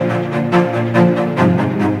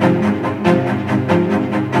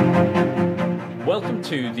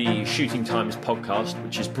Shooting Times podcast,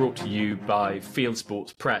 which is brought to you by Field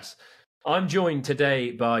Sports Press. I'm joined today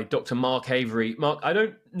by Dr. Mark Avery. Mark, I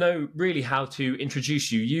don't know really how to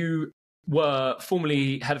introduce you. You were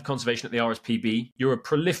formerly head of conservation at the RSPB. You're a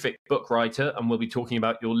prolific book writer, and we'll be talking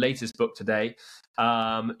about your latest book today.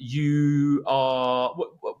 You are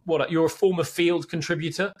you're a former field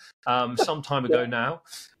contributor some time ago now.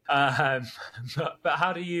 But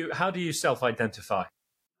how do you self-identify?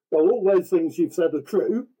 Well, all those things you've said are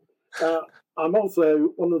true. I'm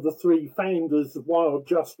also one of the three founders of Wild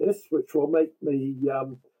Justice, which will make me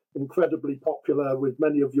incredibly popular with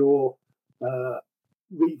many of your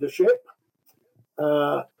readership.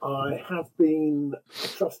 I have been a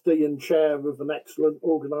trustee and chair of an excellent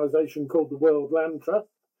organisation called the World Land Trust.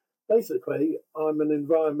 Basically, I'm an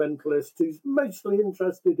environmentalist who's mostly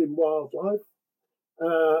interested in wildlife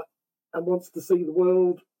and wants to see the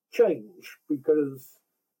world change because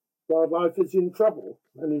wildlife is in trouble,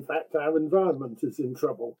 and in fact our environment is in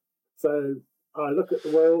trouble. So I look at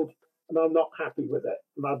the world and I'm not happy with it,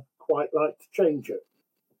 and I'd quite like to change it.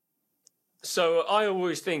 So I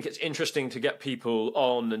always think it's interesting to get people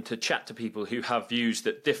on and to chat to people who have views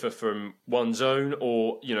that differ from one's own,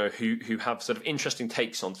 or who have sort of interesting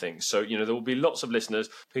takes on things. So there will be lots of listeners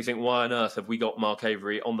who think, why on earth have we got Mark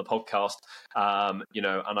Avery on the podcast? And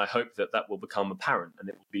I hope that will become apparent, and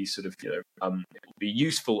it will be sort of it will be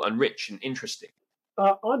useful and rich and interesting.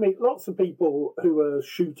 I meet lots of people who are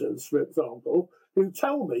shooters, for example, who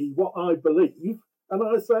tell me what I believe, and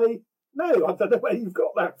I say, no, I don't know where you've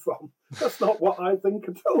got that from. That's not what I think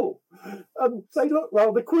at all. And they look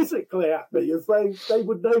rather quizzically at me as they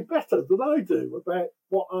would know better than I do about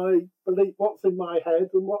what I believe, what's in my head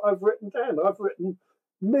and what I've written down. I've written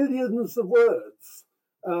millions of words,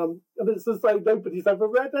 and it's as though nobody's ever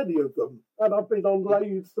read any of them. And I've been on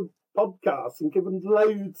loads of podcasts and given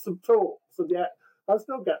loads of talks, and yet I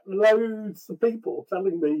still get loads of people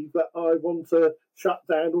telling me that I want to shut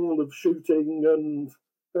down all of shooting and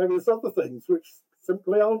various other things which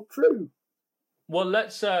simply aren't true. Well,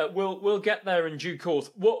 let's we'll get there in due course.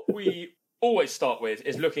 What we always start with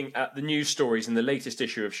is looking at the news stories in the latest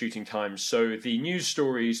issue of Shooting Times. So the news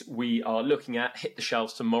stories we are looking at hit the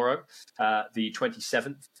shelves tomorrow, the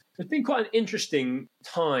 27th. It's been quite an interesting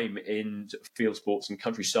time in field sports and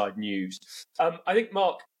countryside news. I think,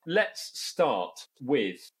 Mark, let's start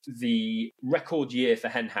with the record year for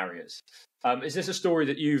hen harriers. Is this a story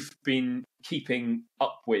that you've been keeping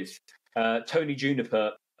up with? Tony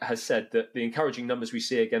Juniper has said that the encouraging numbers we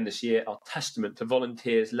see again this year are testament to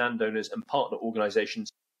volunteers, landowners and partner organisations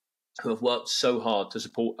who have worked so hard to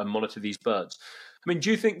support and monitor these birds. I mean, do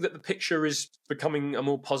you think that the picture is becoming a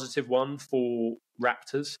more positive one for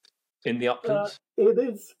raptors in the uplands? It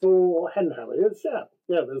is for hen harriers, yeah.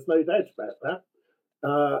 Yeah, there's no doubt about that.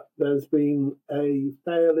 There's been a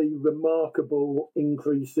fairly remarkable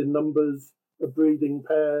increase in numbers of breeding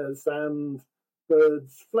pairs and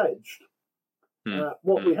birds fledged.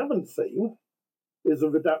 What we haven't seen is a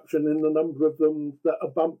reduction in the number of them that are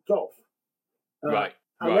bumped off. And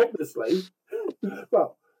obviously,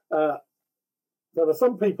 well, there are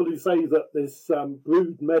some people who say that this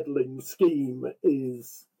brood meddling scheme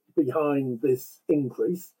is behind this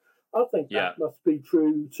increase. I think that must be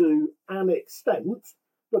true to an extent,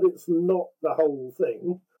 but it's not the whole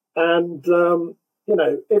thing. And,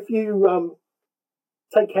 if you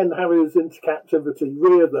take hen harriers into captivity,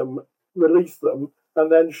 rear them, release them,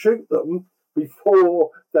 and then shoot them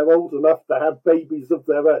before they're old enough to have babies of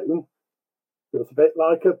their own, it's a bit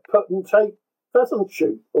like a put-and-take pheasant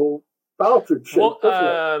shoot or partridge shoot,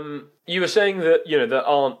 you were saying that, there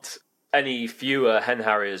aren't any fewer hen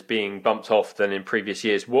harriers being bumped off than in previous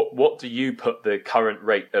years. What do you put the current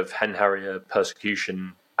rate of hen harrier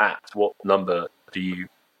persecution at? What number do you?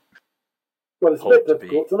 Well, it's a bit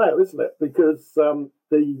difficult to know, isn't it? Because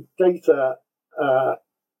the data,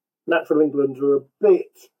 Natural England are a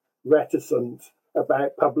bit reticent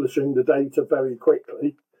about publishing the data very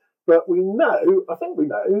quickly. But I think we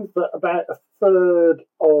know that about a third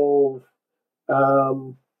of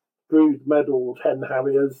brood-meddled hen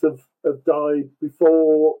harriers have died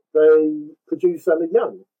before they produce any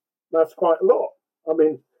young. That's quite a lot. I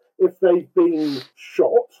mean, if they've been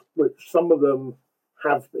shot, which some of them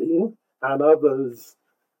have been, and others,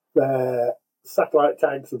 their satellite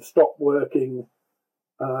tags have stopped working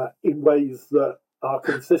in ways that are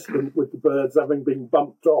consistent with the birds having been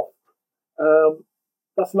bumped off,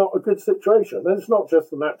 that's not a good situation. And it's not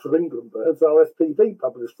just the Natural England birds. RSPB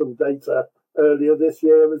published some data earlier this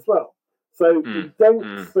year as well. So we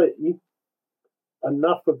don't see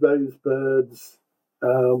enough of those birds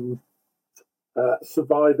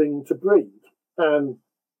surviving to breed. And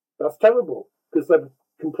that's terrible because they've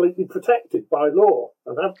completely protected by law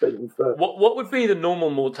and have been for. What would be the normal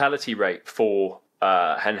mortality rate for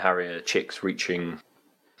hen harrier chicks reaching?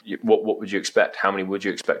 What would you expect? How many would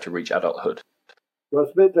you expect to reach adulthood? Well,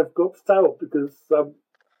 it's a bit difficult to tell because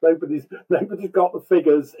nobody's got the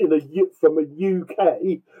figures from a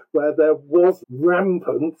UK where there was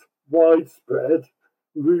rampant, widespread,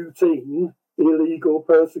 routine, illegal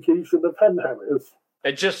persecution of hen harriers.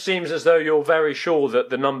 It just seems as though you're very sure that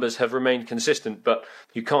the numbers have remained consistent, but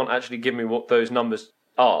you can't actually give me what those numbers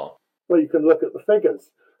are. Well, you can look at the figures.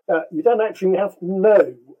 You don't actually have to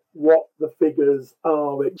know what the figures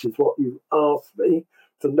are, which is what you asked me,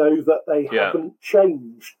 to know that they haven't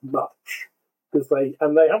changed much. Because they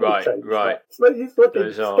haven't changed much. So he's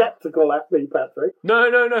looking sceptical at me, Patrick. No.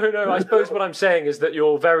 I suppose what I'm saying is that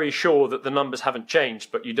you're very sure that the numbers haven't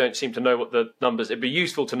changed, but you don't seem to know what the numbers... It'd be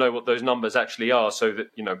useful to know what those numbers actually are so that,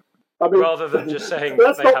 rather than just saying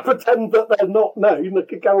let's they not haven't... pretend that they're not known. They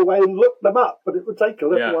could go away and look them up, but it would take a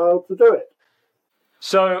little while to do it.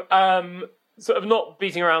 So, sort of not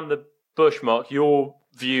beating around the bush, Mark, your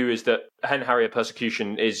view is that hen harrier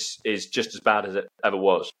persecution is just as bad as it ever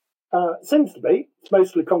was. Seems to be. It's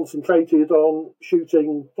mostly concentrated on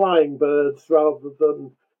shooting flying birds rather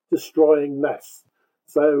than destroying nests.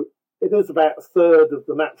 So it is about a third of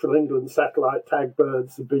the natural England satellite tag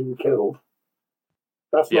birds have been killed.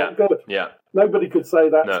 That's not good. Yeah. Nobody could say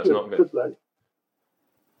that's no, it's good, not good. could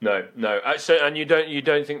they? No. So, and you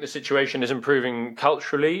don't think the situation is improving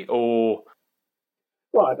culturally, or?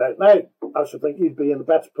 Well, I don't know. I should think you'd be in a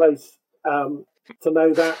better place to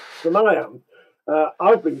know that than I am.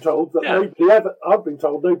 I've been told that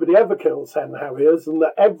nobody ever kills hen harriers, and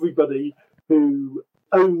that everybody who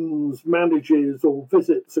owns, manages, or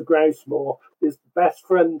visits a grouse moor is the best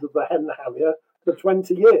friend of the hen harrier for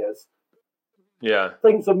 20 years. Yeah,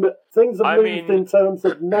 things are moved in terms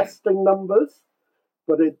of nesting numbers,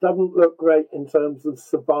 but it doesn't look great in terms of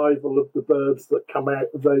survival of the birds that come out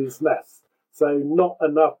of those nests. So not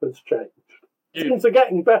enough has changed. Things are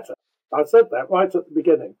getting better. I said that right at the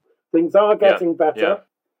beginning. Things are getting better,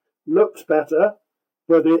 looks better,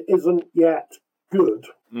 but it isn't yet good.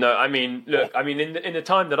 No, in the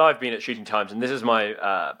time that I've been at Shooting Times, and this is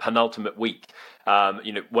my penultimate week,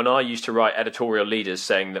 when I used to write editorial leaders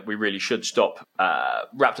saying that we really should stop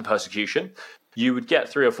raptor persecution, you would get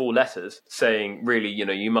 3 or 4 letters saying, really,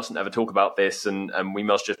 you mustn't ever talk about this, and we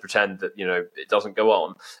must just pretend that, it doesn't go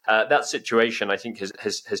on. That situation, I think,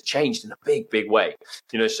 has changed in a big, big way.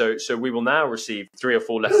 So we will now receive 3 or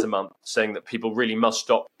 4 letters a month saying that people really must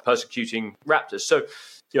stop persecuting raptors. So,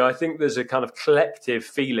 I think there's a kind of collective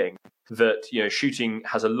feeling that, shooting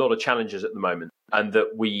has a lot of challenges at the moment, and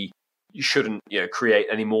that we shouldn't, create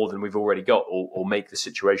any more than we've already got, or make the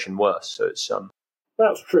situation worse. So it's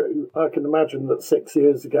That's true. I can imagine that 6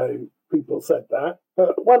 years ago people said that.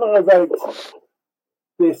 But when I wrote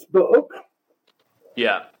this book,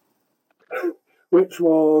 which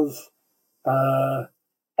was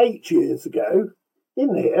 8 years ago,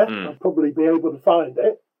 in here, I'll probably be able to find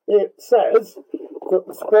it, it says that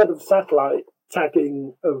the spread of satellite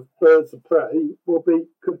tagging of birds of prey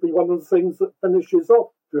could be one of the things that finishes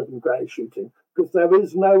off driven grey shooting, because there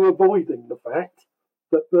is no avoiding the fact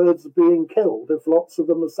that birds are being killed if lots of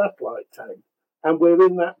them are satellite tagged. And we're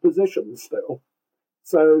in that position still.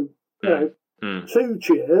 So, 2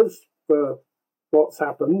 cheers for what's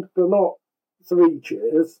happened, but not 3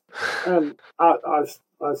 cheers. And I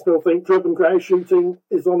still think driven grey shooting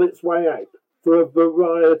is on its way out for a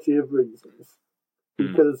variety of reasons.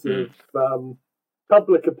 Because of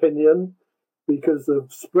public opinion, because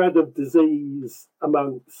of spread of disease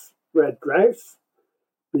amongst red grouse,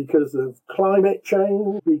 because of climate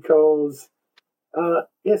change, because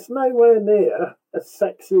it's nowhere near as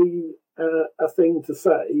sexy a thing to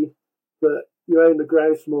say that you own a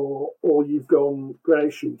grouse moor or you've gone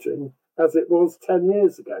grouse shooting as it was 10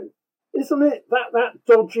 years ago. Isn't it that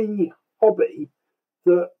dodgy hobby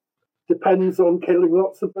that depends on killing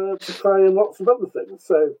lots of birds of prey and lots of other things?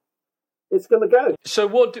 So it's going to go. So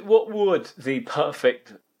what would the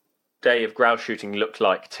perfect day of grouse shooting look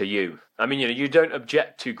like to you? You don't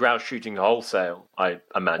object to grouse shooting wholesale, I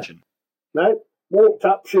imagine. No, walked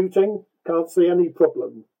up shooting, can't see any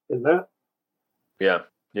problem in that. Yeah.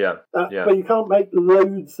 But you can't make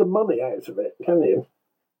loads of money out of it, can you?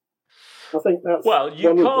 I think that's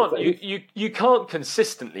you can't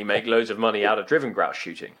consistently make loads of money out of driven grouse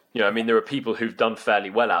shooting. There are people who've done fairly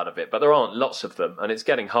well out of it, but there aren't lots of them, and it's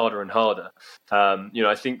getting harder and harder.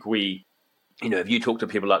 I think if you talk to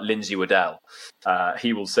people like Lindsay Waddell,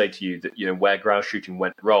 he will say to you that, where grouse shooting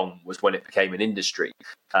went wrong was when it became an industry.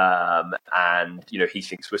 And he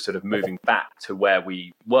thinks we're sort of moving back to where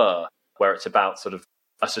we were, where it's about sort of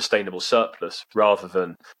a sustainable surplus rather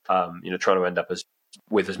than trying to end up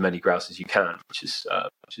with as many grouse as you can, which is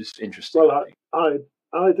interesting. Well,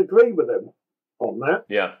 I'd agree with him on that.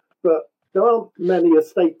 Yeah, but there aren't many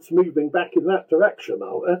estates moving back in that direction,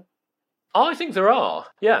 are there? I think there are.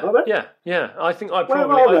 Yeah, Are there? yeah. I think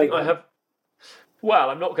I have.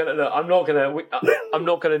 Well, I'm not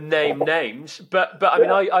gonna name names, but I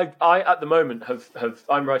mean, I at the moment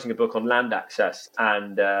I'm writing a book on land access,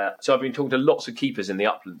 and so I've been talking to lots of keepers in the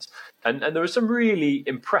uplands, and there are some really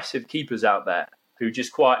impressive keepers out there who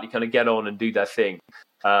just quietly kind of get on and do their thing.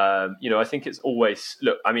 I think it's always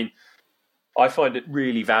I mean, I find it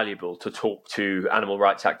really valuable to talk to animal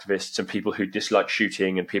rights activists and people who dislike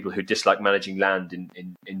shooting and people who dislike managing land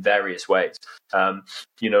in various ways. And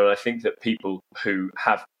I think that people who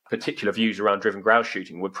have particular views around driven grouse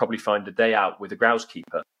shooting would probably find a day out with a grouse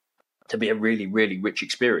keeper to be a really, really rich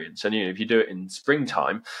experience. And, if you do it in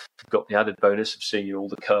springtime, you've got the added bonus of seeing all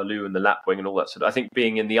the curlew and the lapwing and all that sort of. I think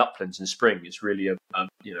being in the uplands in spring is really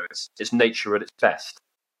it's nature at its best.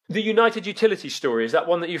 The United Utilities story, is that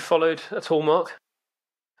one that you've followed at all, Mark?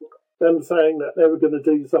 Them saying that they were going to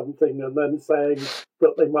do something and then saying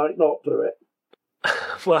that they might not do it.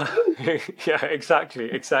 Well, yeah,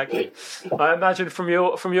 exactly. I imagine from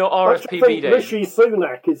your RFPB days. Rishi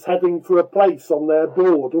Sunak is heading for a place on their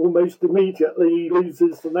board almost immediately he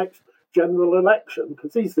loses the next general election,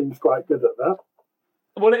 because he seems quite good at that.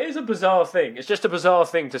 Well, it is a bizarre thing. It's just a bizarre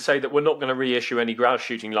thing to say that we're not going to reissue any grouse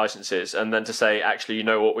shooting licenses, and then to say, actually, you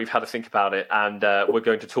know what, we've had to think about it, and we're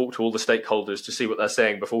going to talk to all the stakeholders to see what they're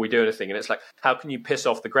saying before we do anything. And it's like, how can you piss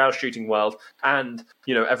off the grouse shooting world and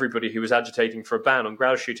everybody who was agitating for a ban on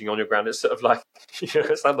grouse shooting on your ground? It's sort of like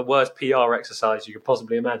it's like the worst PR exercise you could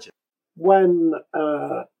possibly imagine. When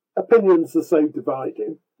opinions are so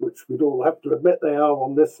divided, which we'd all have to admit they are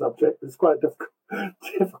on this subject, it's quite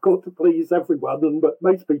difficult to please everyone, but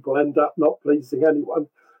most people end up not pleasing anyone.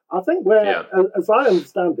 I think as I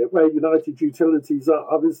understand it, where United Utilities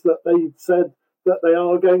are is that they've said that they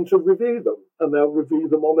are going to review them, and they'll review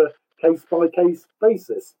them on a case-by-case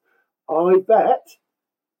basis. I bet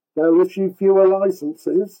they'll issue fewer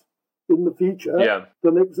licences in the future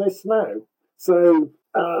than exists now. So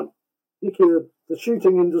the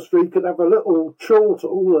shooting industry could have a little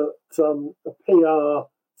chortle at a PR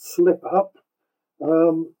slip-up,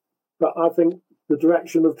 but I think the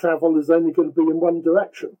direction of travel is only going to be in one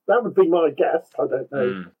direction. That would be my guess. I don't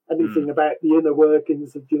know anything about the inner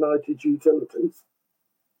workings of United Utilities.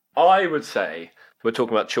 I would say, we're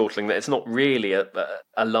talking about chortling, that it's not really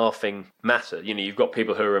a laughing matter. You've got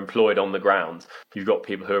people who are employed on the ground. You've got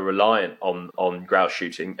people who are reliant on grouse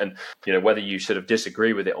shooting. And, whether you sort of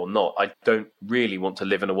disagree with it or not, I don't really want to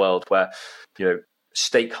live in a world where,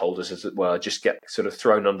 stakeholders, as it were, just get sort of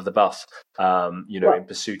thrown under the bus, in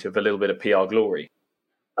pursuit of a little bit of PR glory.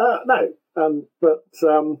 No, but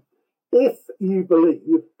if you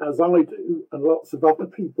believe, as I do, and lots of other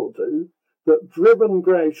people do, that driven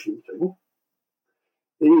grouse shooting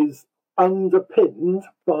is underpinned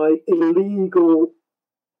by illegal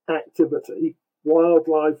activity,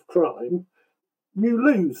 wildlife crime, you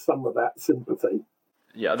lose some of that sympathy.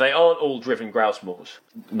 Yeah, they aren't all driven grouse moors.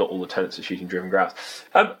 Not all the tenants are shooting driven grouse.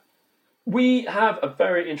 We have a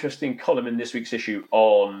very interesting column in this week's issue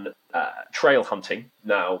on trail hunting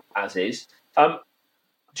now, as is.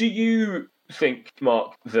 Do you think,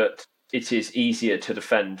 Mark, that it is easier to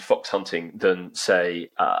defend fox hunting than, say,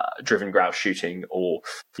 driven grouse shooting or,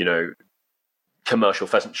 commercial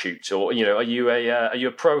pheasant shoots? Or, are you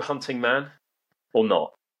a pro hunting man or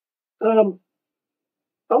not? I'm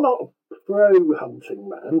not a pro hunting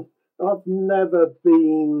man. I've never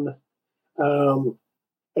been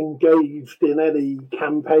engaged in any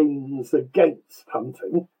campaigns against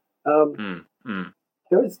hunting.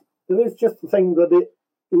 There is just the thing that it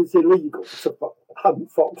is illegal to hunt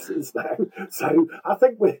foxes now. So I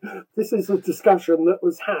think this is a discussion that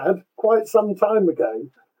was had quite some time ago.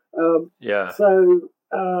 So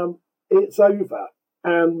it's over,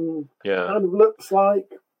 and kind of looks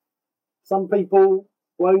like some people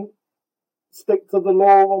won't stick to the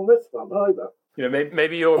law on this one either.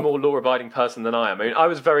 Maybe you're a more law-abiding person than I am. I mean, I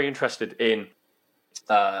was very interested in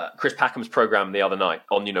Chris Packham's programme the other night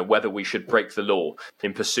on, whether we should break the law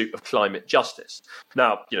in pursuit of climate justice.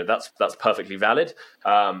 Now, that's perfectly valid.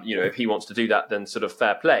 If he wants to do that, then sort of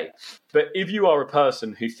fair play. But if you are a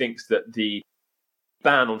person who thinks that the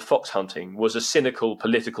ban on fox hunting was a cynical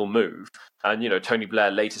political move, and Tony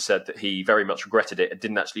Blair later said that he very much regretted it and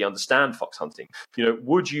didn't actually understand fox hunting,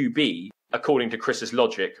 would you be, according to Chris's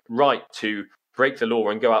logic, right to break the law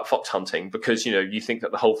and go out fox hunting because you think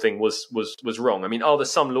that the whole thing was wrong? I mean, are there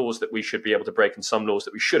some laws that we should be able to break and some laws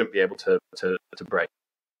that we shouldn't be able to break?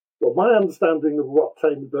 Well, my understanding of what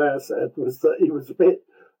Tony Blair said was that he was a bit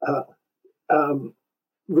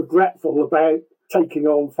regretful about taking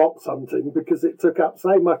on fox hunting because it took up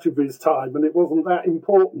so much of his time and it wasn't that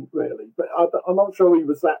important, really. But I'm not sure he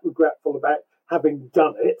was that regretful about having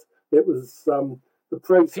done it. It was the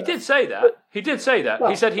process. He did say that. Well,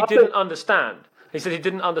 he said he didn't understand. He said he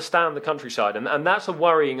didn't understand the countryside, and that's a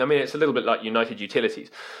worrying. I mean, it's a little bit like United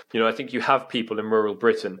Utilities. I think you have people in rural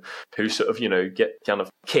Britain who sort of, get kind of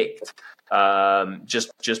kicked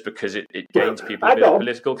just because it gains people a bit of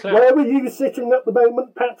political clout. Where were you sitting at the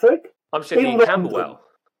moment, Patrick? I'm sitting in Camberwell.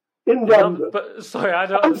 In London. But sorry, I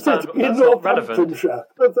don't understand. But that's in not relevant.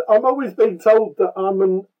 I'm always being told that I'm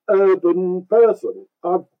an urban person.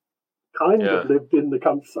 I've kind of lived in the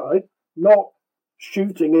countryside, not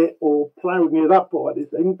shooting it or ploughing it up or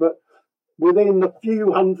anything, but within a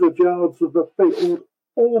few hundred yards of a field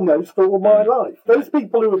almost all my life. Those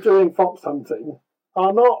people who are doing fox hunting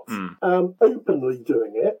are not openly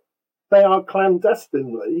doing it. They are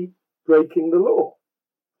clandestinely breaking the law.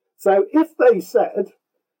 So if they said,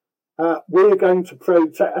 we're going to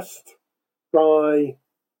protest by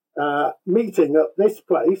meeting at this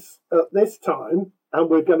place at this time, and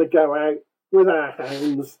we're going to go out with our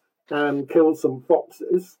hounds and kill some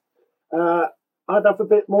foxes, I'd have a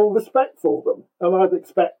bit more respect for them. And I'd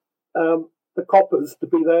expect the coppers to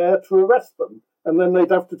be there to arrest them. And then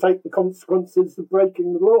they'd have to take the consequences of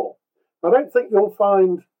breaking the law. I don't think you'll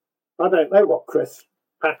find, I don't know what Chris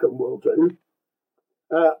Packham will do,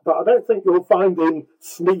 but I don't think you'll find him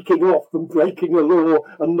sneaking off and breaking a law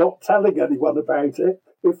and not telling anyone about it.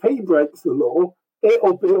 If he breaks the law,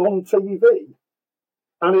 it'll be on TV.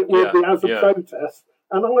 And it will be as a protest.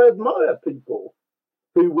 And I admire people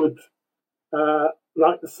who would,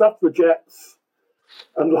 like the suffragettes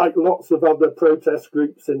and like lots of other protest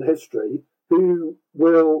groups in history, who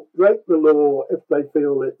will break the law if they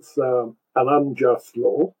feel it's an unjust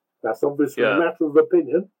law. That's obviously a matter of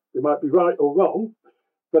opinion. They might be right or wrong.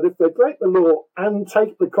 But if they break the law and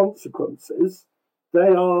take the consequences, they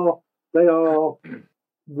are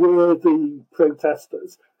worthy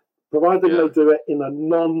protesters, providing they do it in a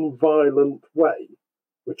non-violent way.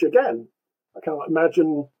 Which, again, I can't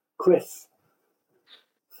imagine Chris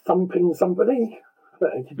thumping somebody. I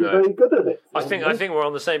think he'd be very good at it. I think we're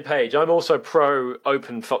on the same page. I'm also pro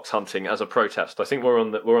open fox hunting as a protest. I think we're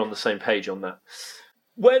on the same page on that.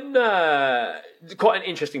 When quite an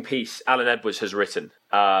interesting piece Alan Edwards has written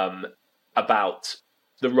about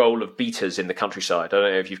the role of beaters in the countryside. I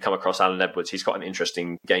don't know if you've come across Alan Edwards. He's quite an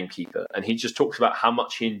interesting gamekeeper, and he just talks about how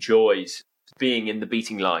much he enjoys being in the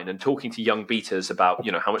beating line and talking to young beaters about,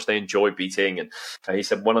 how much they enjoy beating. And he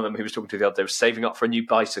said one of them who was talking to the other day was saving up for a new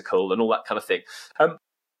bicycle and all that kind of thing.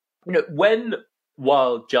 When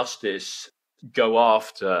Wild Justice go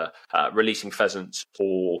after releasing pheasants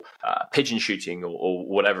or pigeon shooting or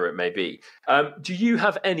whatever it may be, do you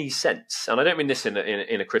have any sense, and I don't mean this in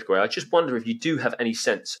a critical way, I just wonder if you do have any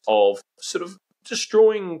sense of sort of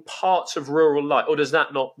destroying parts of rural life, or does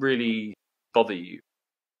that not really bother you?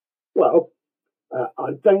 Well,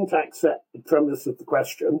 I don't accept the premise of the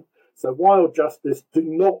question. So Wild Justice do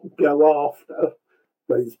not go after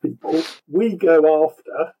those people. We go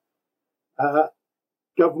after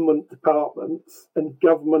government departments and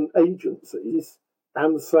government agencies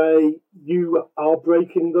and say, you are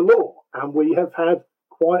breaking the law. And we have had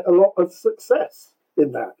quite a lot of success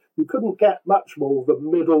in that. You couldn't get much more of a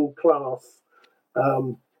middle class,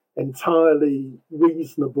 entirely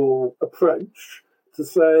reasonable approach to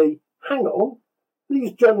say, hang on,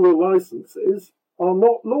 these general licences are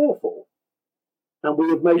not lawful. And we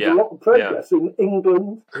have made a lot of progress in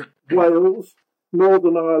England, Wales,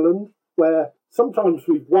 Northern Ireland, where sometimes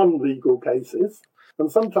we've won legal cases and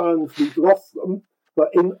sometimes we've lost them.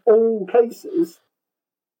 But in all cases,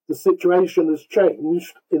 the situation has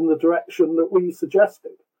changed in the direction that we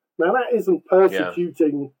suggested. Now, that isn't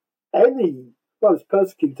persecuting it's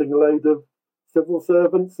persecuting a load of civil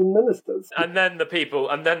servants and ministers, and then the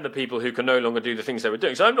people who can no longer do the things they were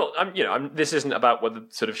doing. So this isn't about whether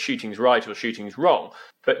sort of shooting's right or shooting's wrong,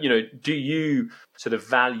 but do you sort of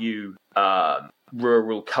value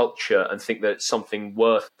rural culture and think that it's something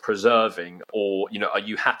worth preserving, or are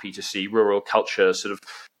you happy to see rural culture sort of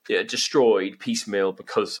destroyed piecemeal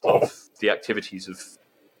because of the activities of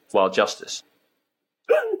Wild Justice?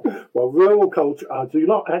 Well, rural culture, I do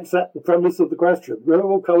not accept the premise of the question.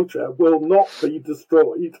 Rural culture will not be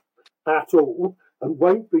destroyed at all and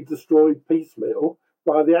won't be destroyed piecemeal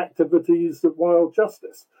by the activities of Wild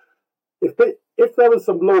Justice. If there are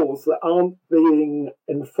some laws that aren't being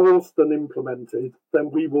enforced and implemented, then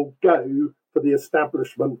we will go for the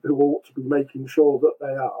establishment who ought to be making sure that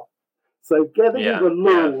they are. So getting Yeah, the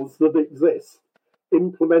yeah. laws that exist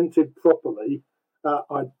implemented properly,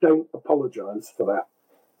 I don't apologise for that.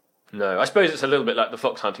 No, I suppose it's a little bit like the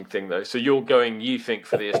fox hunting thing, though. So you're going, you think,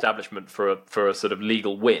 for the establishment for a sort of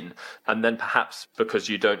legal win, and then perhaps because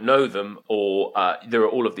you don't know them, or there are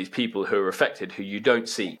all of these people who are affected who you don't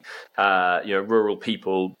see, rural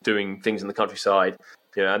people doing things in the countryside,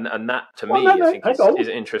 and that to me, No, I think hang on. is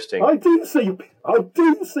interesting. I do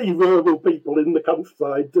see rural people in the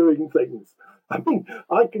countryside doing things. I mean,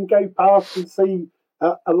 I can go past and see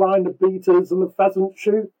a line of beaters and a pheasant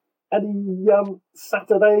shoot any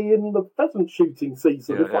Saturday in the pheasant shooting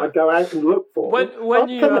season if I go out and look for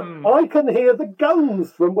them. I can hear the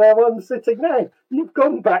guns from where I'm sitting now. You've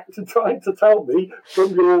gone back to trying to tell me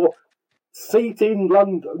from your seat in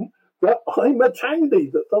London that I'm a townie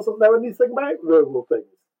that doesn't know anything about rural things.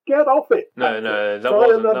 Get off it. No,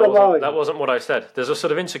 that wasn't what I said. There's a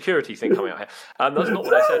sort of insecurity thing coming out here. That's not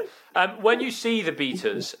what I said. When you see the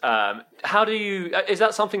beaters, how do you? Is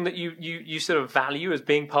that something that you sort of value as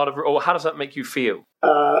being part of, or how does that make you feel?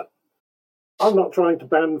 I'm not trying to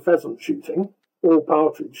ban pheasant shooting or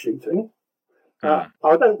partridge shooting. I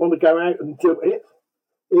don't want to go out and do it.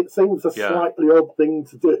 It seems a slightly odd thing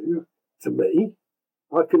to do to me.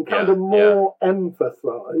 I can kind of more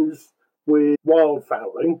empathise with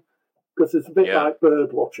wildfowling because it's a bit like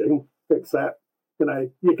bird watching, except,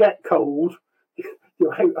 you get cold,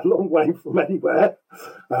 you're out a long way from anywhere.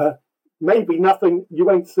 Maybe you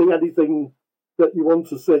won't see anything that you want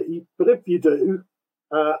to see, but if you do,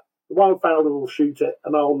 the wildfowler will shoot it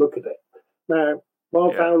and I'll look at it. Now,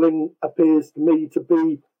 wildfowling appears to me to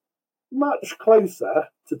be much closer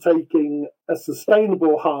to taking a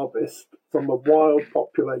sustainable harvest from a wild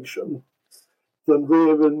population than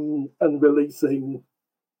rearing and releasing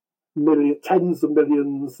tens of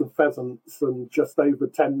millions of pheasants and just over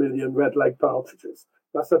 10 million red-legged partridges.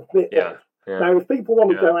 That's a bit odd. Now, if people want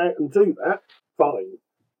to go out and do that, fine.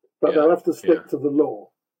 But they'll have to stick to the law.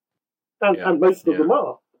 And most of them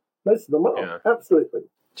are. Most of them are, absolutely.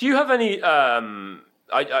 Do you have any...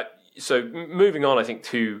 So moving on, I think,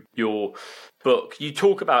 to your book, you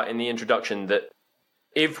talk about in the introduction that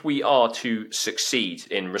if we are to succeed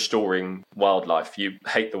in restoring wildlife, you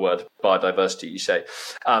hate the word biodiversity, you say,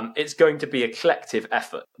 it's going to be a collective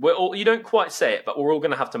effort. You don't quite say it, but we're all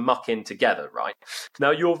going to have to muck in together, right?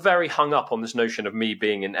 Now, you're very hung up on this notion of me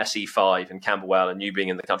being in SE5 in Camberwell and you being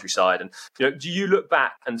in the countryside. And do you look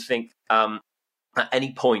back and think at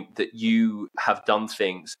any point that you have done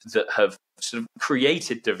things that have sort of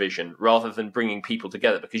created division rather than bringing people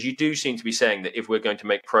together? Because you do seem to be saying that if we're going to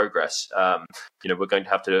make progress, we're going to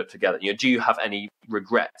have to do it together. Do you have any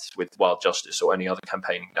regrets with Wild Justice or any other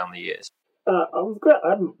campaigning down the years? I regret I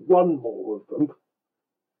haven't won more of them.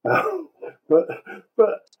 But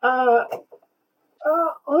I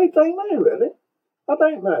don't know, really. I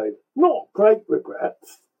don't know. Not great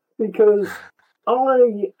regrets, because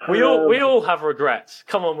we all have regrets.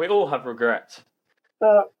 Come on, we all have regrets.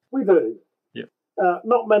 We do. Yeah.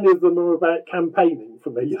 Not many of them are about campaigning for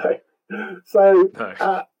me, though. So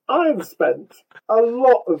I've spent a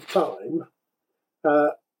lot of time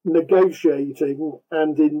negotiating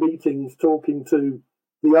and in meetings talking to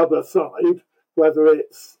the other side, whether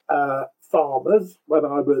it's farmers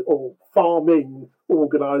or farming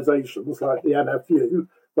organisations like the NFU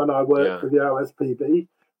when I worked for the OSPB,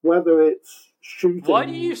 whether it's shooting. Why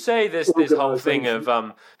do you say this whole thing of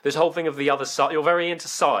the other side? You're very into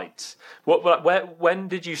sides. When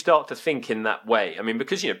did you start to think in that way? I mean,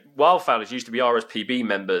 because wildfowlers used to be RSPB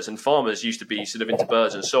members and farmers used to be sort of into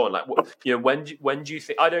birds and so on. When do you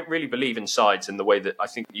think? I don't really believe in sides in the way that I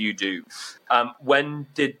think you do. When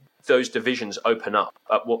did those divisions open up?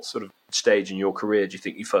 At what sort of stage in your career do you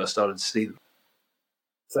think you first started to see them?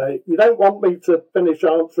 So you don't want me to finish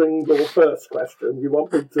answering your first question. You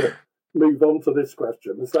want me to move on to this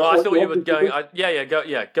question. Is that I thought you were going.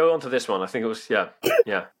 Go on to this one. I think it was.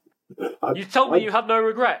 You told me you had no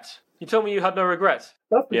regrets.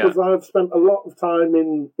 That's because I've spent a lot of time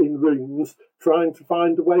in rooms trying to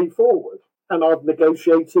find a way forward, and I've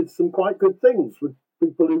negotiated some quite good things with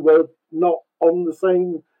people who were not on the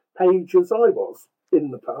same page as I was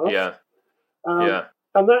in the past.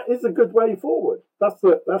 And that is a good way forward. That's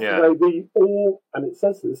the way we all, and it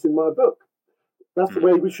says this in my book, that's the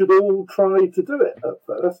way we should all try to do it at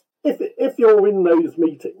first. If you're in those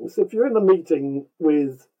meetings, if you're in a meeting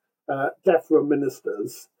with DEFRA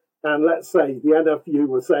ministers, and let's say the NFU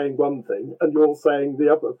were saying one thing and you're saying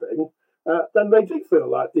the other thing, then they do feel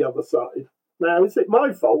like the other side. Now, is it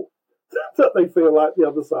my fault that they feel like the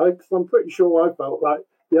other side? Because I'm pretty sure I felt like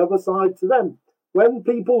the other side to them. When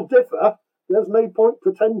people differ, there's no point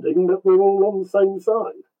pretending that we're all on the same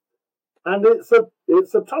side. And it's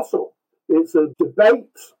a tussle. It's a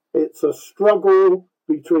debate. It's a struggle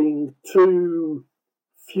between two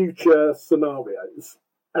future scenarios.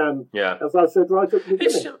 And as I said right at the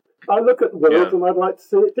beginning, I look at the world and I'd like to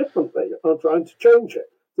see it differently. I'm trying to change it.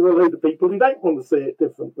 There are a load of people who don't want to see it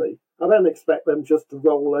differently. I don't expect them just to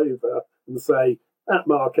roll over and say, that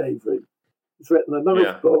Mark Avery has written a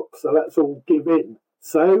nice book, so let's all give in.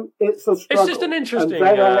 So it's a struggle. It's just an interesting... And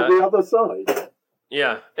they are the other side.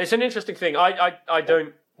 Yeah, it's an interesting thing. I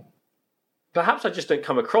don't... Perhaps I just don't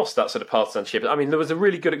come across that sort of partisanship. I mean, there was a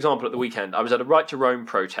really good example at the weekend. I was at a Right to Roam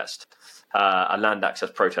protest, a land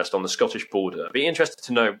access protest on the Scottish border. I'd be interested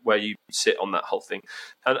to know where you sit on that whole thing.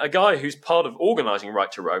 And a guy who's part of organising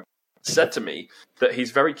Right to Roam said to me that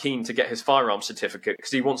he's very keen to get his firearms certificate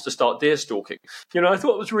because he wants to start deer stalking. You know, I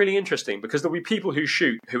thought it was really interesting because there'll be people who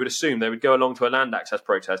shoot who would assume they would go along to a land access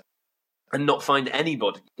protest and not find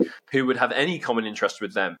anybody who would have any common interest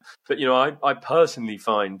with them. But, you know, I personally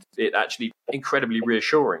find it actually incredibly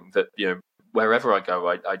reassuring that, you know, wherever I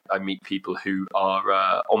go, I meet people who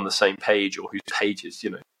are on the same page or whose pages, you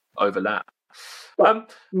know, overlap.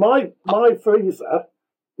 My freezer,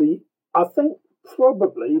 I think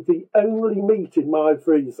probably the only meat in my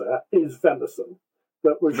freezer is venison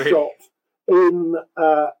that was shot in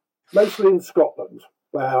mostly in Scotland,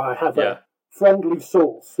 where I have a friendly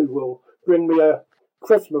source who will bring me a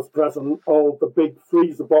Christmas present of a big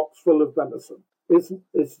freezer box full of venison.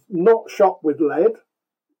 It's not shot with lead,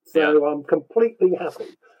 so I'm completely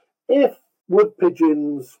happy. If wood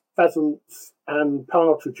pigeons, pheasants and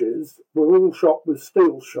partridges were all shot with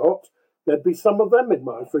steel shot, there'd be some of them in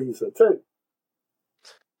my freezer too.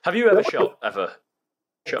 Have you ever shot? I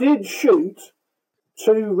did shoot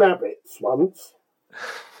 2 rabbits once,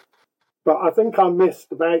 but I think I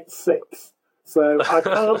missed about 6. So I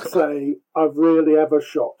can't say I've really ever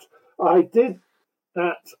shot. I did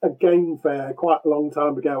at a game fair quite a long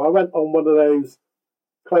time ago. I went on one of those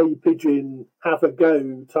clay pigeon have a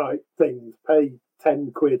go type things, pay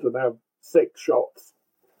 10 quid and have 6 shots.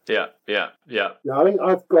 Yeah. I think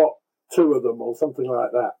I've got 2 of them or something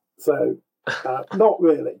like that. So not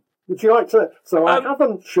really. Would you like to? So I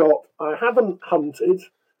haven't shot, I haven't hunted.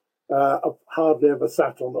 I've hardly ever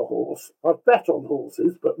sat on a horse. I've bet on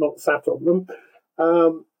horses, but not sat on them.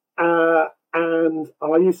 And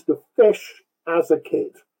I used to fish as a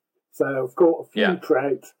kid. So I've caught a few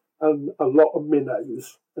trout and a lot of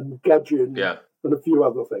minnows and gudgeon and a few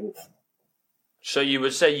other things. So you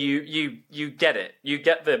would say you get it. You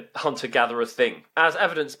get the hunter-gatherer thing, as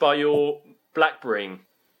evidenced by your blackberrying.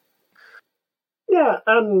 Yeah,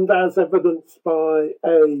 and as evidenced by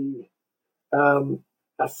a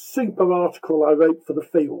super article I wrote for The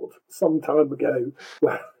Field some time ago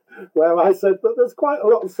where I said that there's quite a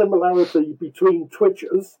lot of similarity between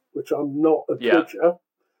twitchers, which I'm not a twitcher,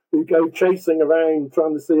 who go chasing around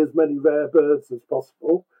trying to see as many rare birds as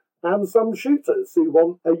possible, and some shooters who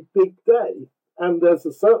want a big day. And there's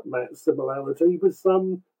a certain amount of similarity with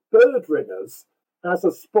some bird ringers. As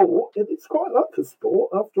a sport, it's quite like a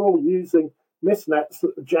sport. After all, using mist nets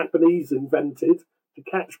that the Japanese invented to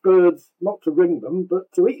catch birds, not to ring them,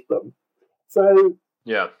 but to eat them. So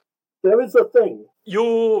there is a thing.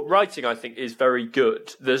 Your writing, I think, is very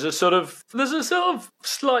good. There's a sort of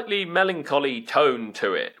slightly melancholy tone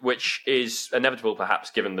to it, which is inevitable,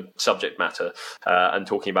 perhaps, given the subject matter, and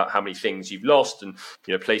talking about how many things you've lost, and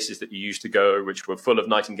places that you used to go which were full of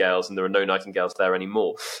nightingales, and there are no nightingales there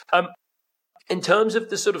anymore. In terms of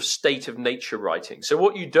the sort of state of nature writing, so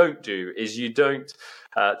what you don't do is you don't,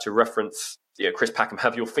 to reference Chris Packham,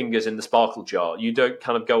 have your fingers in the sparkle jar. You don't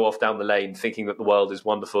kind of go off down the lane thinking that the world is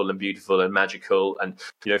wonderful and beautiful and magical and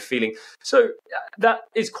feeling. So that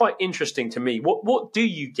is quite interesting to me. What do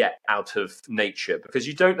you get out of nature? Because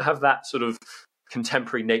you don't have that sort of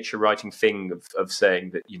contemporary nature writing thing of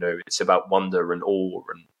saying that it's about wonder and awe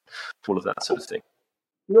and all of that sort of thing.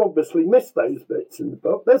 You obviously missed those bits in the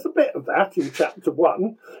book. There's a bit of that in chapter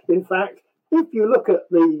 1. In fact, if you look at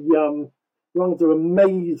the rather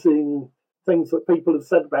amazing things that people have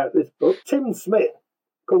said about this book, Tim Smith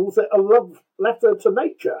calls it a love letter to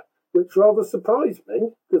nature, which rather surprised me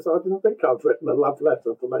because I didn't think I'd written a love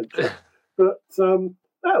letter to nature. But no,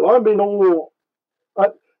 I'm in awe.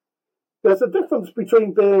 There's a difference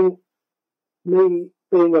between me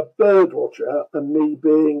being a bird watcher and me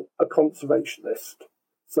being a conservationist.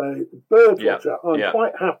 So, bird watcher, I'm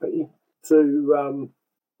quite happy to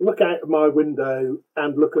look out of my window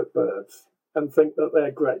and look at birds and think that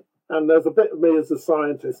they're great. And there's a bit of me as a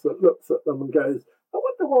scientist that looks at them and goes, I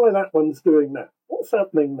wonder why that one's doing that. What's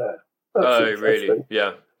happening there? That's really?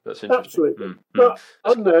 Yeah, that's interesting. Absolutely. But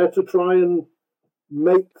I'm there to try and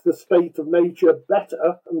make the state of nature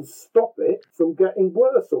better and stop it from getting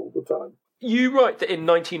worse all the time. You write that in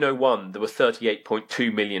 1901 there were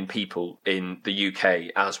 38.2 million people in the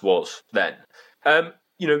UK, as was then.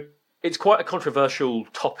 It's quite a controversial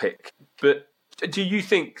topic, but do you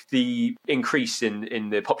think the increase in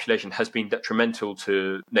the population has been detrimental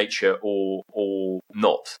to nature or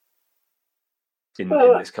not in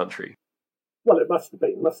this country? Well, it must have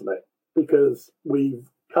been, mustn't it? Because we've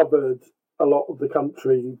covered a lot of the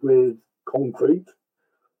country with concrete.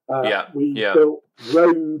 We built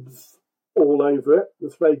roads all over it.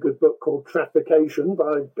 There's a very good book called Traffication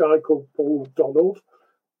by a guy called Paul Donald.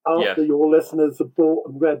 After your listeners have bought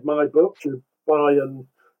and read my book, you buy and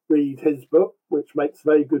read his book, which makes a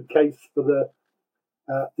very good case for the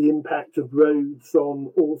impact of roads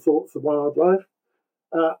on all sorts of wildlife.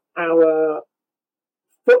 Our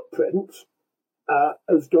footprint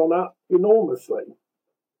has gone up enormously.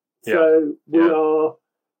 So we are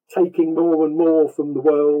taking more and more from the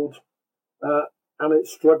world, and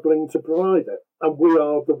it's struggling to provide it. And we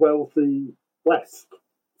are the wealthy West.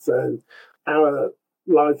 So our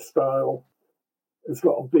lifestyle has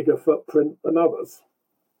got a bigger footprint than others.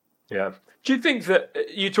 Yeah. Do you think that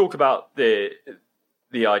you talk about the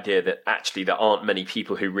idea that actually there aren't many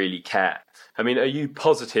people who really care? I mean, are you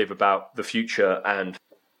positive about the future and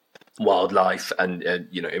wildlife and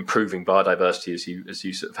improving biodiversity, as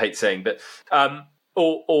you sort of hate saying, but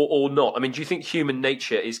or not? I mean, do you think human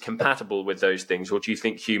nature is compatible with those things, or do you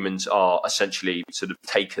think humans are essentially sort of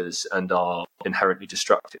takers and are inherently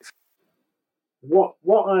destructive? What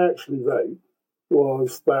I actually wrote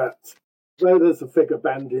was that though there's a figure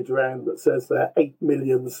bandied around that says there are 8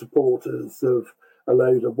 million supporters of a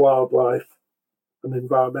load of wildlife and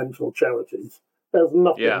environmental charities, there's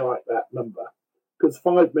nothing like that number. Because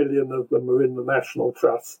 5 million of them are in the National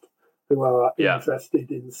Trust, who are interested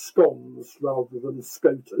in scones rather than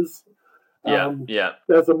scoters.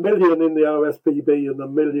 There's 1 million in the RSPB and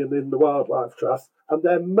 1 million in the Wildlife Trust, and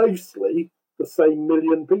they're mostly the same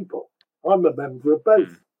million people. I'm a member of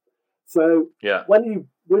both. So when you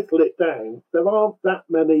whittle it down, there aren't that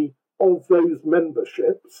many of those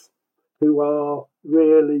memberships who are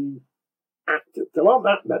really active. There aren't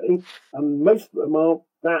that many, and most of them aren't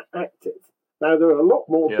that active. Now, there are a lot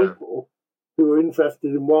more people who are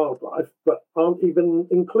interested in wildlife, but aren't even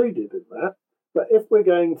included in that. But if we're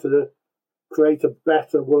going to create a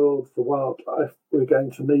better world for wildlife, we're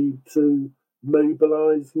going to need to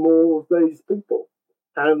mobilise more of those people.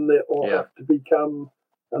 And it will have to become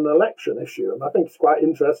an election issue. And I think it's quite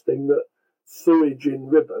interesting that sewage in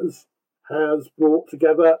rivers has brought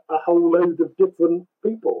together a whole load of different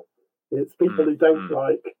people. It's people who don't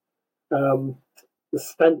like the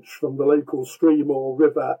stench from the local stream or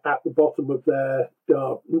river at the bottom of their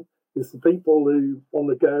garden. It's the people who want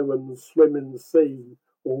to go and swim in the sea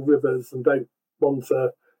or rivers and don't want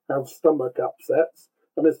to have stomach upsets.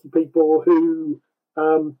 And it's the people who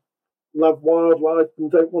love wildlife and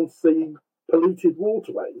don't want to see polluted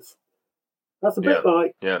waterways. That's a bit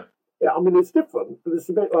like, I mean, it's different, but it's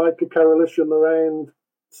a bit like a coalition around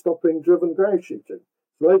stopping driven grouse shooting.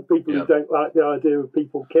 A load of people who don't like the idea of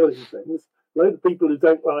people killing things, a load of people who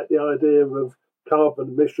don't like the idea of carbon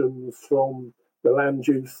emissions from the land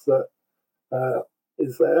use that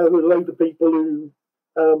is there, a load of people who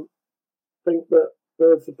think that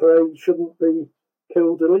birds of prey shouldn't be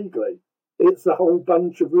killed illegally. It's a whole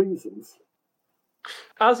bunch of reasons.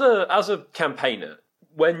 As a campaigner,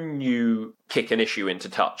 when you kick an issue into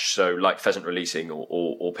touch, so like pheasant releasing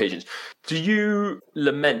or pigeons, do you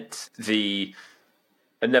lament the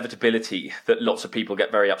inevitability that lots of people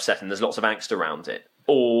get very upset and there's lots of angst around it?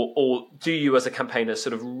 Or do you, as a campaigner,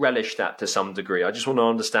 sort of relish that to some degree? I just want to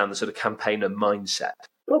understand the sort of campaigner mindset.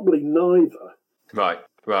 Probably neither. Right.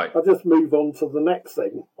 I'll just move on to the next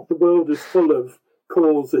thing. The world is full of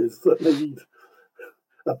causes that need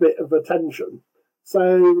a bit of attention.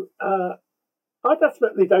 So I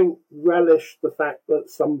definitely don't relish the fact that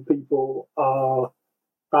some people are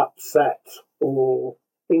upset or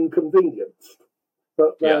inconvenienced.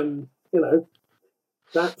 But then,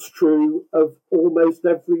 that's true of almost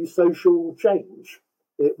every social change.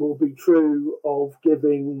 It will be true of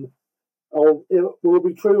it will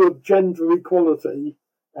be true of gender equality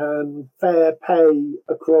and fair pay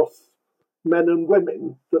across men and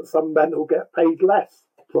women, that some men will get paid less,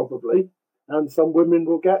 probably, and some women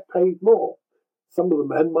will get paid more. Some of the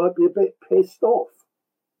men might be a bit pissed off.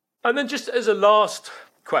 And then just as a last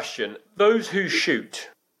question, those who shoot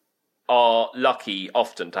are lucky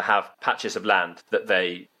often to have patches of land that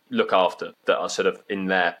they look after, that are sort of in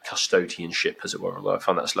their custodianship, as it were, although I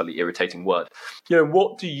find that a slightly irritating word.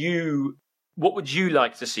 What do you what would you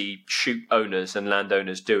like to see shoot owners and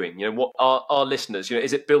landowners doing? What are our listeners?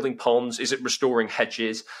 Is it building ponds? Is it restoring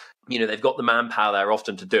hedges? They've got the manpower there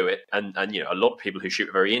often to do it, and a lot of people who shoot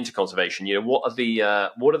are very into conservation. What are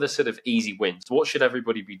the sort of easy wins? What should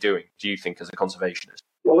everybody be doing, do you think, as a conservationist?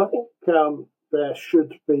 Well, I think there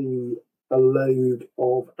should be a load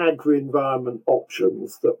of agri-environment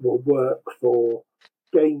options that will work for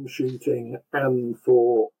game shooting and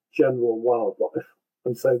for general wildlife.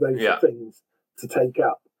 And so those are things to take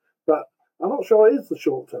up. But I'm not sure it is the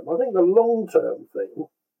short term. I think the long-term thing, a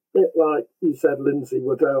bit like you said Lindsay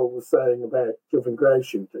Waddell was saying about driven grouse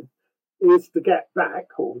shooting, is to get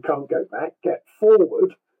back, or we can't go back, get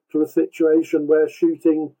forward to a situation where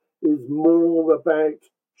shooting is more about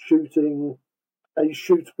shooting a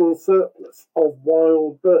shootable surplus of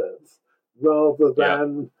wild birds rather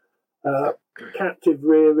than captive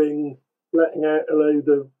rearing, letting out a load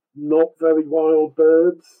of not very wild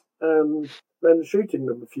birds and then shooting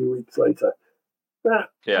them a few weeks later.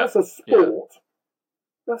 That's a sport.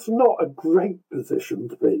 That's not a great position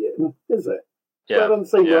to be in, is it? That doesn't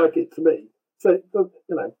seem like it to me. So,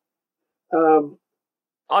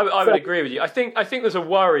 I would agree with you. I think there's a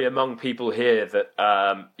worry among people here that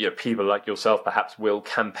people like yourself perhaps will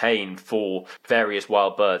campaign for various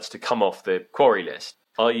wild birds to come off the quarry list.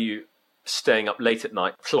 Are you staying up late at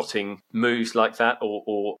night plotting moves like that,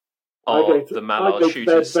 or are the mallard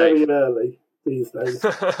shooters safe? Very early these days.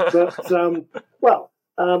 But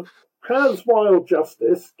has Wild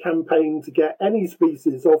Justice campaigned to get any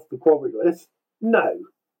species off the quarry list? No.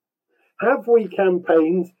 Have we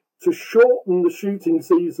campaigned to shorten the shooting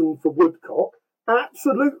season for woodcock?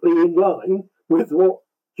 Absolutely in line with what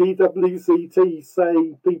GWCT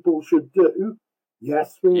say people should do.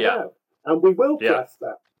 Yes, we have. And we will press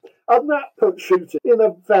that. And that puts shooting in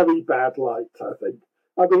a very bad light, I think.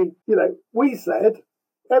 I mean, we said,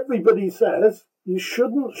 everybody says you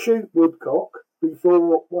shouldn't shoot woodcock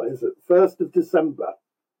before, 1st of December,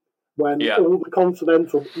 when most of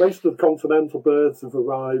the continental birds have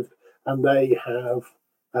arrived and they have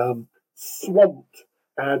swamped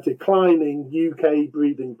our declining UK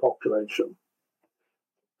breeding population.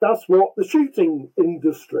 That's what the shooting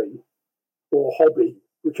industry, or hobby,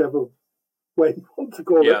 whichever way you want to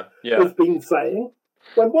call it, has been saying.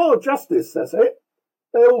 When Wild Justice says it,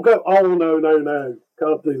 they all go, oh, no,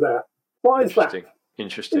 can't do that. Why is that?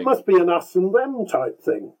 Interesting. It must be an us and them type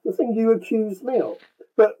thing, the thing you accused me of.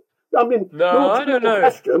 But, I mean, I don't know.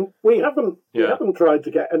 Question, we haven't tried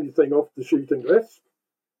to get anything off the shooting list.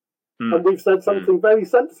 And we've said something very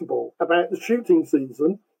sensible about the shooting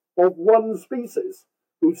season of one species.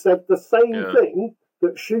 We've said the same thing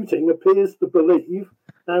that shooting appears to believe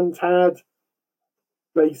and had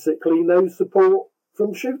basically no support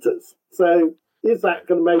from shooters. So is that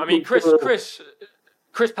going to make... I mean, Chris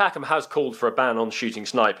Packham has called for a ban on shooting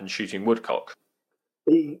snipe and shooting woodcock.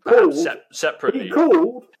 He called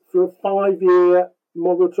for a 5-year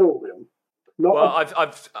moratorium.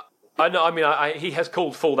 I know. I mean, he has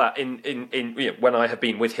called for that in when I have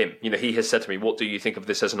been with him. He has said to me, "What do you think of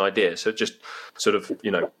this as an idea?" So just sort of,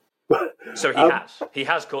 So he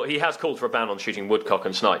has called for a ban on shooting woodcock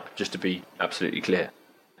and snipe. Just to be absolutely clear.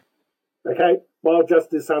 Okay. Wild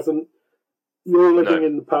Justice hasn't. You're living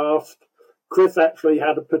in the past. Chris actually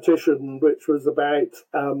had a petition which was about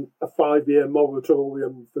a 5-year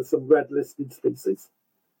moratorium for some red-listed species.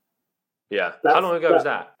 Yeah. How long ago was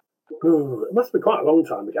that? It must be quite a long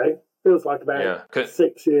time ago. Feels like about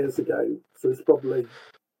 6 years ago. So it's probably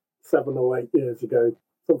 7 or 8 years ago,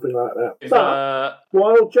 something like that. But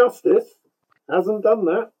Wild Justice hasn't done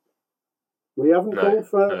that. We haven't called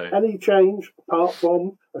for any change apart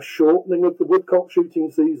from a shortening of the woodcock shooting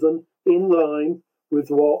season in line with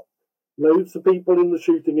what loads of people in the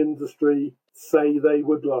shooting industry say they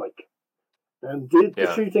would like. And did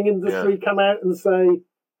the shooting industry come out and say,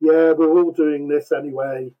 we're all doing this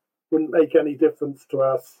anyway, wouldn't make any difference to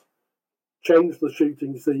us, change the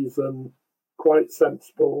shooting season, quite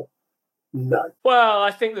sensible? No. Well, I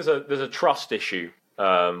think there's a trust issue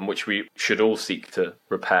which we should all seek to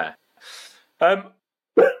repair. Would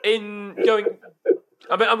you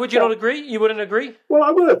not agree? You wouldn't agree? Well,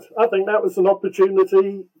 I would. I think that was an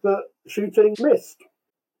opportunity that shooting missed.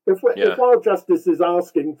 If Wild Justice is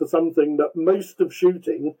asking for something that most of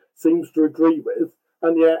shooting seems to agree with,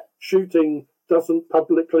 and yet shooting doesn't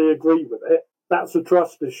publicly agree with it, that's a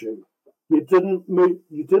trust issue. You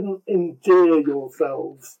didn't endear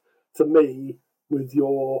yourselves to me with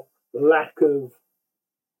your lack of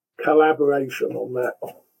collaboration on that.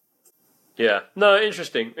 Yeah. No,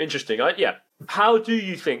 interesting. How do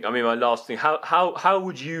you think, I mean, my last thing, how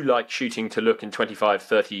would you like shooting to look in 25,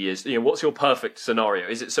 30 years? What's your perfect scenario?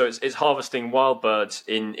 Is it so it's harvesting wild birds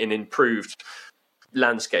in improved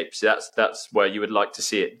landscapes? That's where you would like to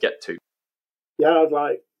see it get to? Yeah, I'd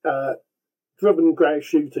like driven grouse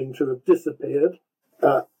shooting to have disappeared.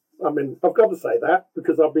 I mean, I've got to say that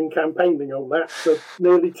because I've been campaigning on that for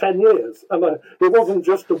nearly 10 years. And it wasn't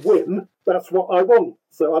just a win, that's what I want.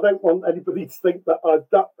 So I don't want anybody to think that I've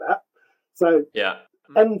ducked that. So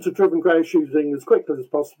end to driven grouse shooting as quickly as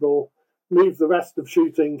possible, move the rest of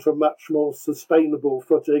shooting to a much more sustainable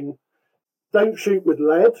footing. Don't shoot with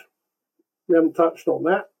lead. We haven't touched on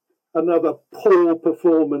that. Another poor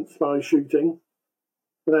performance by shooting.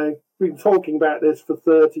 We've been talking about this for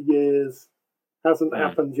 30 years. Hasn't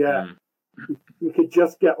happened yet. You could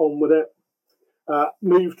just get on with it.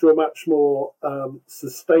 Move to a much more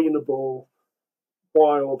sustainable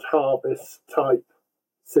wild harvest type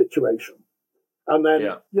situation. And then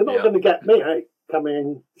you're not going to get me out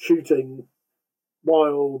coming shooting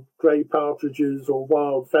wild grey partridges or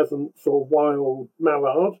wild pheasants or wild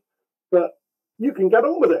mallard, but you can get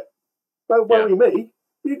on with it. Don't worry me.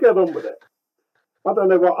 You get on with it. I don't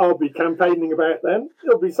know what I'll be campaigning about then.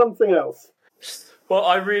 It'll be something else. Well,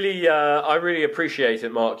 I really appreciate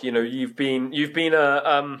it, Mark. You've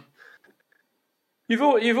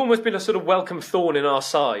almost been a sort of welcome thorn in our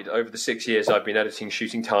side over the 6 years I've been editing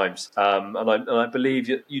Shooting Times, and I believe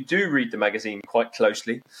you do read the magazine quite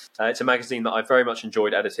closely. It's a magazine that I very much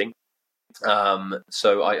enjoyed editing,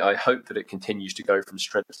 so I hope that it continues to go from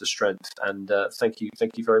strength to strength. And thank you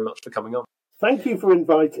very much for coming on. Thank you for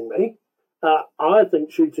inviting me. I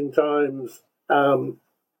think Shooting Times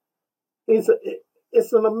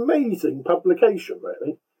it's an amazing publication,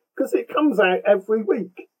 really, because it comes out every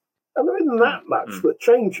week. And there isn't that much that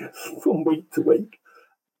changes from week to week.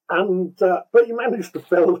 And but you manage to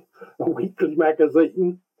fill a weekly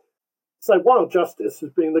magazine. So Wild Justice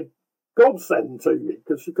has been a godsend to me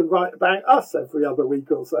because you can write about us every other week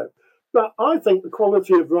or so. But I think the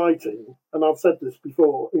quality of writing, and I've said this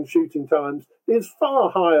before, in Shooting Times is far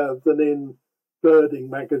higher than in birding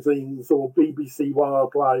magazines or BBC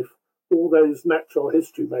Wildlife, all those natural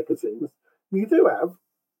history magazines. You do have,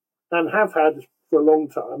 and have had for a long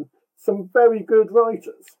time, some very good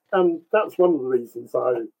writers. And that's one of the reasons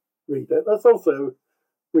I read it. That's also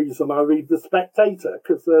the reason I read The Spectator,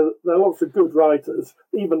 because there are lots of good writers,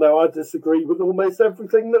 even though I disagree with almost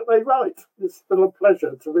everything that they write. It's still a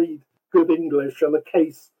pleasure to read good English and a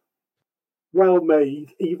case well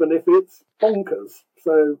made, even if it's bonkers.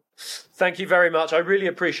 So thank you very much. I really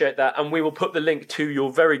appreciate that. And we will put the link to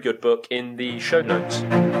your very good book in the show notes.